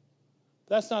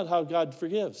 That's not how God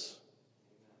forgives.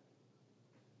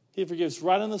 He forgives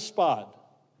right on the spot.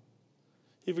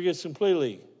 He forgives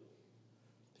completely.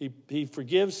 He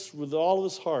forgives with all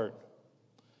of his heart.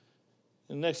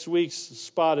 And next week's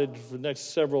spotted for the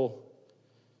next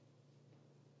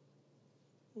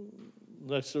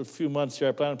few months here,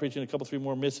 I plan on preaching a couple, 3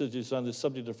 more messages on this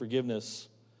subject of forgiveness.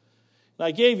 And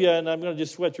I gave you, and I'm going to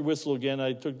just wet your whistle again,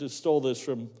 stole this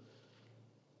from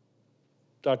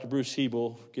Dr. Bruce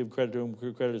Hebel, give credit to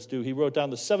him, credit is due. He wrote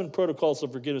down the 7 protocols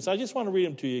of forgiveness. I just want to read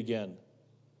them to you again.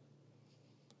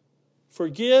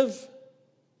 Forgive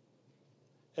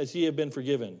as ye have been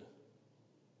forgiven.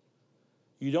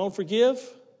 You don't forgive,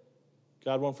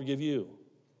 God won't forgive you.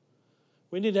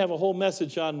 We need to have a whole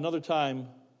message on another time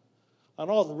on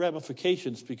all the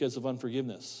ramifications because of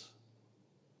unforgiveness.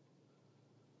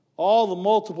 All the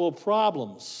multiple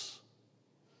problems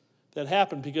that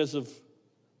happen because of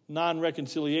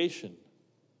non-reconciliation.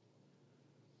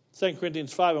 2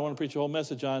 Corinthians 5, I want to preach a whole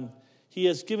message on. He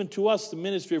has given to us the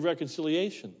ministry of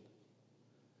reconciliation.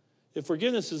 If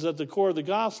forgiveness is at the core of the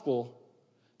gospel,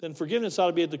 then forgiveness ought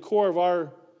to be at the core of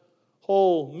our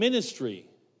whole ministry,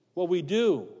 what we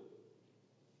do.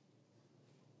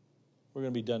 We're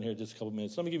going to be done here in just a couple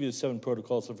minutes. Let me give you the 7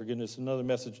 protocols of forgiveness. Another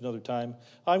message, another time.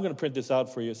 I'm going to print this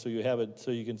out for you so you have it,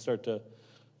 so you can start to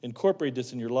incorporate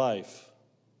this in your life.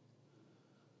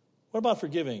 What about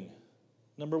forgiving?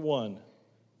 Number 1.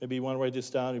 Maybe you want to write this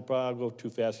down. I'll go too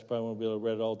fast. You probably won't be able to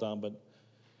write it all down. But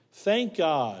thank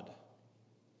God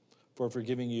for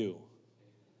forgiving you.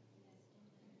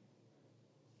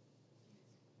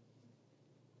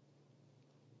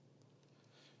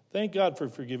 Thank God for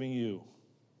forgiving you.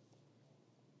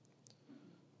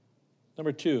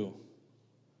 Number 2,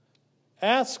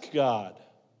 ask God,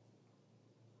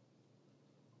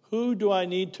 who do I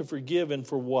need to forgive and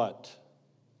for what?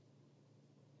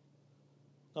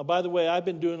 Now, by the way, I've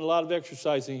been doing a lot of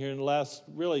exercising here in the last,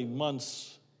 really,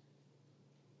 months.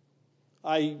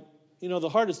 The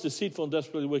heart is deceitful and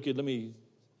desperately wicked.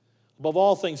 Above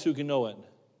all things, who can know it?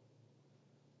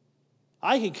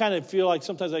 I can kind of feel like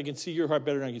sometimes I can see your heart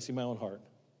better than I can see my own heart.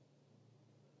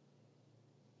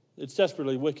 It's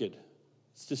desperately wicked.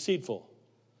 It's deceitful.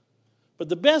 But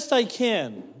the best I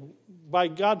can, by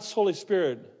God's Holy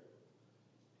Spirit,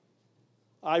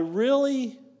 I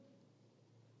really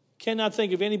cannot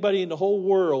think of anybody in the whole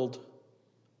world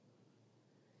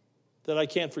that I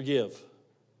can't forgive.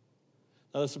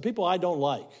 Now, there's some people I don't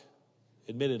like,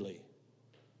 admittedly.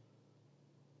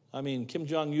 I mean, Kim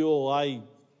Jong-il,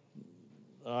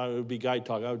 it would be guy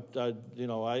talk. I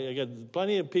got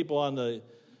plenty of people on the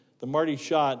Marty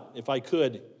Shott, if I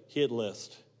could, hit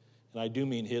list. And I do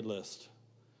mean hit list.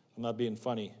 I'm not being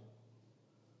funny.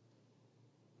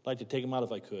 I'd like to take them out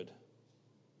if I could.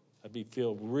 I'd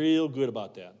feel real good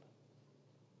about that.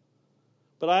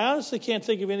 But I honestly can't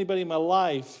think of anybody in my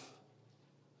life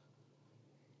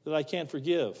that I can't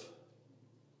forgive.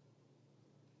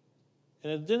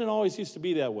 And it didn't always used to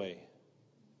be that way.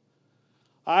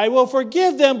 I will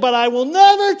forgive them, but I will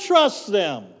never trust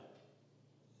them.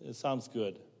 It sounds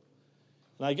good.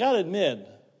 And I got to admit,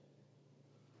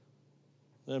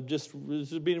 I'm just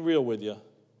being real with you.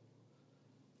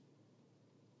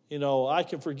 I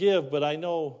can forgive, but I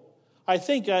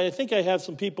think I have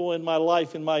some people in my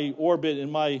life, in my orbit, in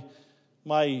my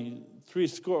 3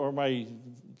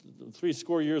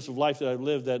 score years of life that I've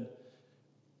lived that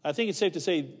I think it's safe to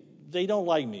say they don't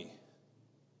like me.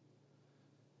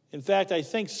 In fact, I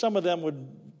think some of them would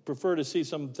prefer to see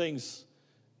some things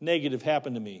negative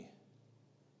happen to me.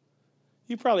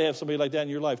 You probably have somebody like that in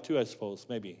your life too, I suppose,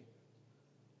 maybe.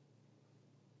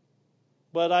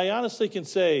 But I honestly can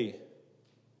say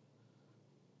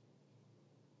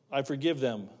I forgive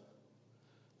them.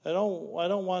 I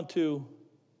don't want to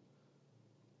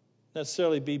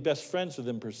necessarily be best friends with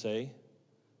them per se,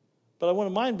 but I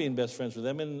wouldn't mind being best friends with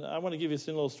them. And I want to give you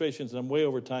some illustrations, and I'm way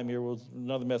over time here. We'll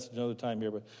another message another time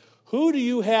here. But who do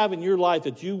you have in your life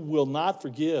that you will not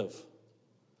forgive?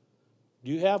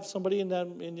 Do you have somebody in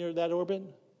that orbit?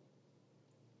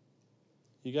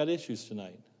 You got issues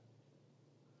tonight.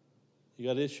 You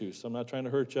got issues. I'm not trying to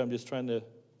hurt you. I'm trying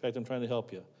to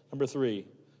help you. Number 3,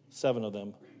 7 of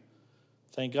them.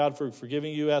 Thank God for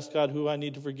forgiving you. Ask God who I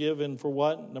need to forgive and for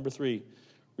what. Number 3,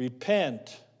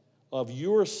 repent of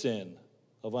your sin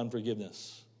of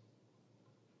unforgiveness.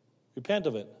 Repent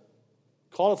of it.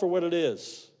 Call it for what it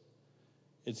is.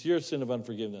 It's your sin of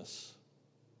unforgiveness.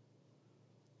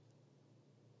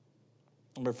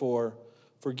 Number 4,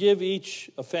 forgive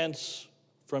each offense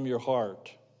from your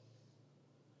heart.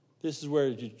 This is where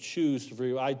you choose to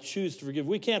forgive. I choose to forgive.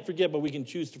 We can't forget, but we can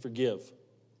choose to forgive.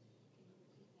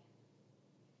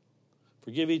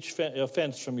 Forgive each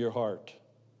offense from your heart.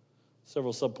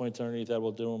 Several subpoints underneath that.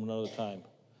 We'll do them another time.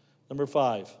 Number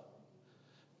 5.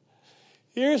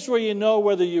 Here's where you know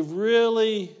whether you've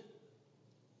really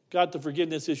got the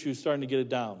forgiveness issue starting to get it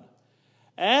down.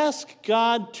 Ask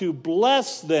God to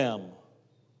bless them.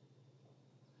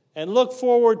 And look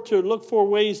for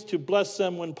ways to bless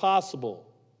them when possible.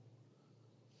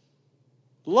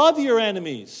 Love your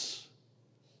enemies.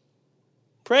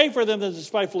 Pray for them that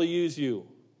despitefully use you.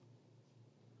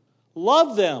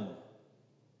 Love them.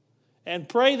 And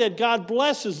pray that God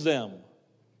blesses them.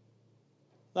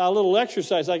 Now, a little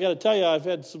exercise. I got to tell you, I've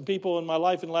had some people in my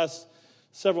life in the last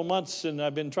several months, and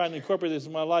I've been trying to incorporate this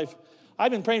in my life.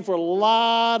 I've been praying for a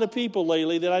lot of people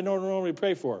lately that I don't normally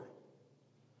pray for.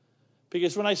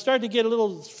 Because when I start to get a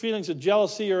little feelings of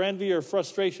jealousy or envy or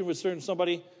frustration with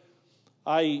somebody,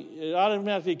 I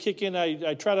automatically kick in.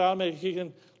 I try to automatically kick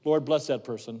in, Lord, bless that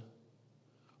person.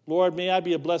 Lord, may I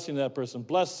be a blessing to that person.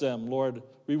 Bless them, Lord.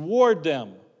 Reward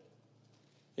them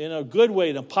in a good way,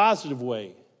 in a positive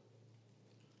way.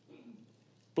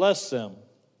 Bless them.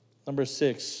 Number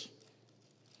 6.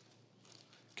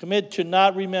 Commit to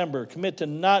not remember. Commit to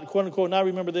not, quote unquote, not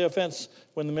remember the offense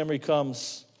when the memory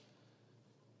comes.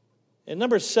 And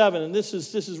number 7, and this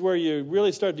is where you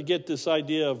really start to get this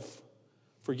idea of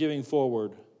forgiving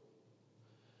forward.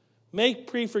 Make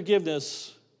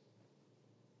pre-forgiveness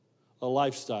a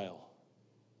lifestyle.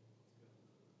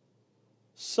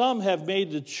 Some have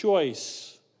made the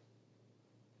choice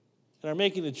and are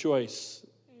making the choice,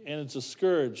 and it's a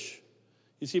scourge.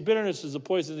 You see, bitterness is a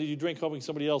poison that you drink hoping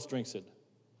somebody else drinks it.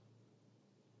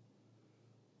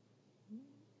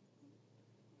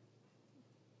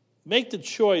 Make the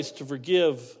choice to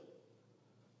forgive,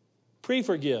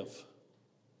 pre-forgive.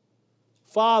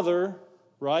 Father,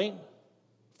 right?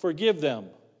 Forgive them,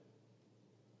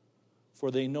 for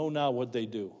they know not what they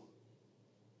do.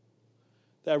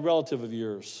 That relative of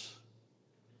yours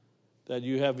that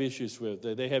you have issues with,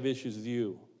 that they have issues with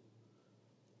you.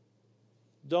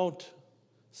 Don't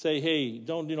say, hey,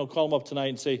 don't call them up tonight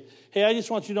and say, hey, I just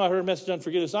want you to know I heard a message on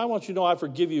forgiveness. I want you to know I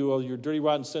forgive you of your dirty,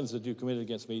 rotten sins that you committed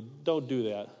against me. Don't do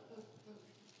that.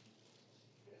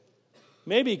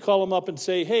 Maybe call them up and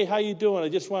say, hey, how you doing? I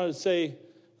just wanted to say,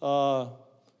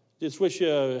 just wish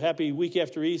you a happy week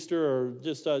after Easter, or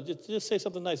just say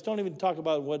something nice. Don't even talk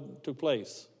about what took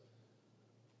place.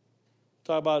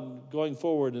 Talk about going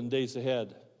forward in days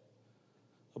ahead,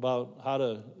 about how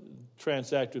to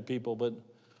transact with people. But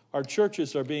our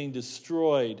churches are being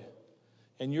destroyed,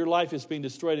 and your life is being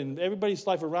destroyed, and everybody's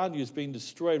life around you is being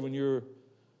destroyed when you're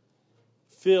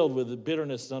filled with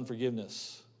bitterness and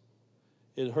unforgiveness.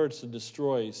 It hurts and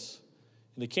destroys.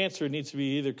 And the cancer needs to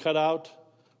be either cut out,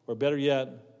 or better yet,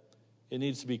 it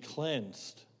needs to be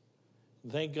cleansed.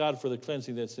 And thank God for the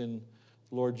cleansing that's in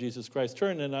the Lord Jesus Christ.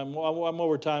 Turn, and I'm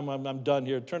over time. I'm done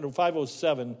here. Turn to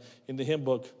 507 in the hymn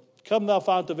book. Come, thou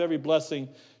fount of every blessing.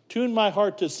 Tune my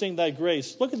heart to sing thy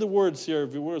grace. Look at the words here.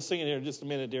 If we're singing here in just a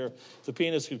minute here. If the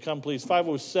pianist could come, please.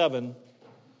 507.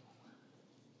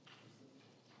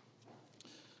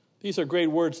 These are great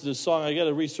words to this song. I got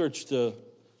to research the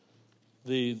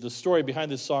story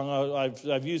behind this song.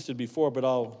 I've used it before, but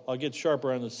I'll get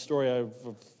sharper on the story.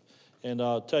 And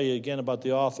I'll tell you again about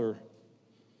the author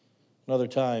another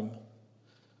time.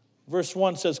 Verse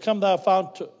 1 says, "Come thou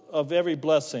fount of every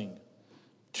blessing."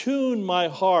 Tune my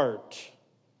heart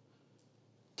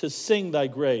to sing thy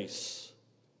grace.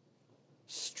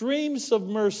 Streams of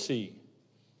mercy,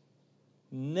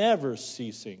 never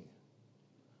ceasing.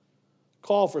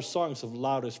 Call for songs of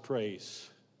loudest praise.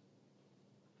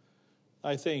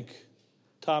 I think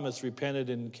Thomas repented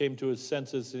and came to his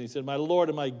senses, and he said, my Lord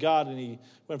and my God, and he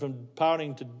went from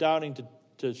pounding to downing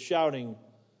to shouting.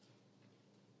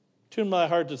 Tune my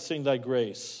heart to sing thy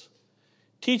grace.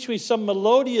 Teach me some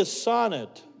melodious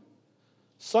sonnet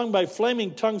sung by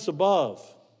flaming tongues above.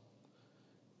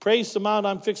 Praise the mount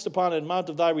I'm fixed upon, and mount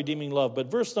of thy redeeming love.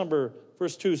 But verse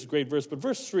 2 is a great verse, but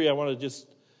verse 3 I want to just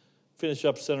finish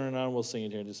up centering on, and we'll sing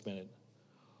it here in just a minute.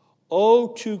 Oh,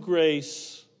 to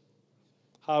grace,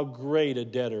 how great a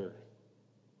debtor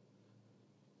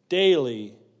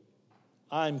daily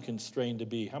I'm constrained to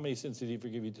be. How many sins did he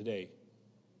forgive you today?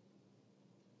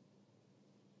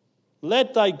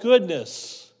 Let thy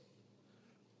goodness,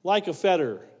 like a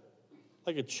fetter,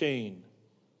 like a chain,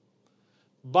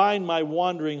 bind my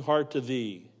wandering heart to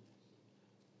thee.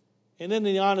 And then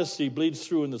the honesty bleeds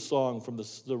through in the song from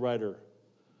the writer.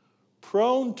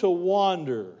 Prone to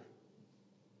wander,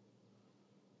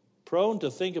 prone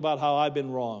to think about how I've been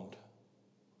wronged,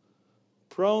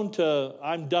 prone to,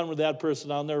 I'm done with that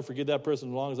person, I'll never forget that person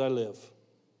as long as I live.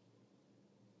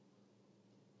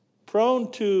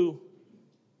 Prone to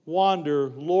wander,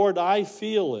 Lord, I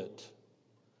feel it.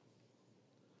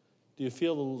 Do you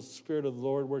feel the Spirit of the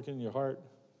Lord working in your heart?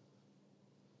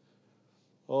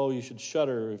 Oh, you should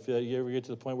shudder if you ever get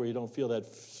to the point where you don't feel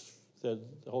that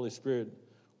Holy Spirit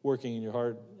working in your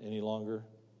heart any longer.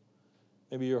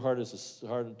 Maybe your heart is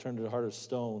turned to a heart of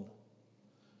stone.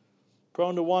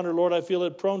 Prone to wander, Lord, I feel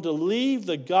it. Prone to leave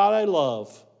the God I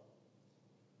love.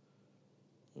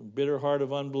 A bitter heart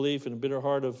of unbelief and a bitter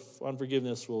heart of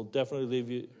unforgiveness will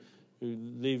definitely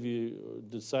leave you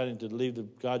deciding to leave the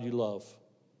God you love.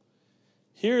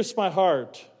 Here's my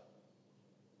heart.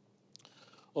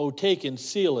 Oh, take and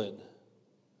seal it.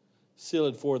 Seal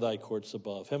it for thy courts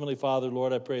above. Heavenly Father,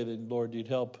 Lord, I pray that, Lord, you'd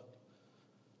help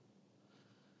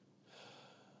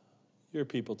your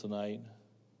people tonight.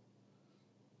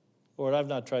 Lord, I've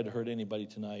not tried to hurt anybody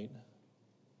tonight.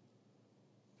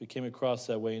 If we came across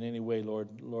that way in any way, Lord,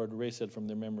 erase it from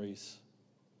their memories.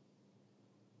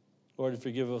 Lord,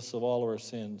 forgive us of all of our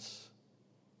sins.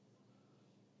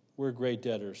 We're great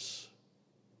debtors.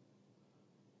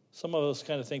 Some of us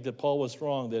kind of think that Paul was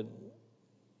wrong, that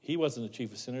he wasn't the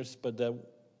chief of sinners, but that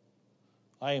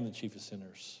I am the chief of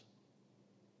sinners.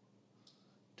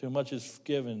 Too much is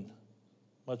given,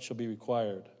 much shall be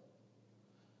required.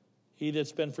 He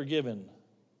that's been forgiven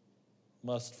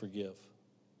must forgive.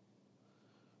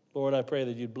 Lord, I pray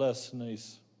that you'd bless in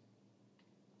these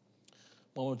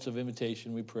moments of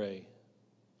invitation, we pray.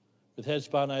 With heads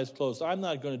bowed and eyes closed, I'm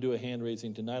not going to do a hand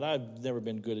raising tonight. I've never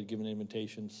been good at giving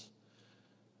invitations.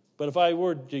 But if I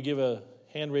were to give a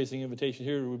hand-raising invitation,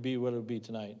 here would be what it would be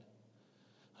tonight.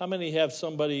 How many have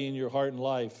somebody in your heart and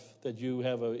life that you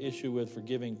have an issue with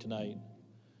forgiving tonight?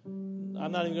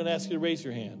 I'm not even going to ask you to raise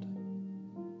your hand.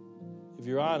 If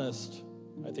you're honest,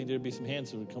 I think there'd be some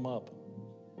hands that would come up.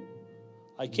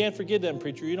 I can't forgive them,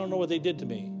 preacher. You don't know what they did to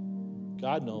me.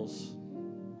 God knows.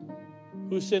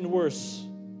 Who sinned worse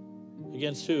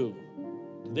against who?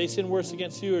 Did they sin worse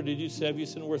against you, or have you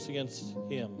sinned worse against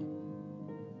him?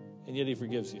 And yet he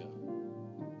forgives you.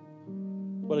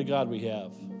 What a God we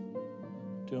have.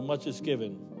 To whom much is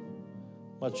given,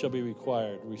 much shall be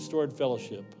required. Restored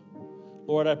fellowship.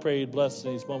 Lord, I pray you'd bless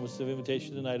in these moments of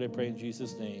invitation tonight. I pray in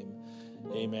Jesus' name.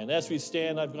 Amen. As we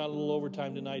stand, I've gone a little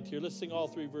overtime tonight here. Let's sing all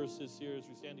three verses here as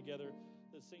we stand together.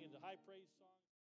 Let's sing into high praise.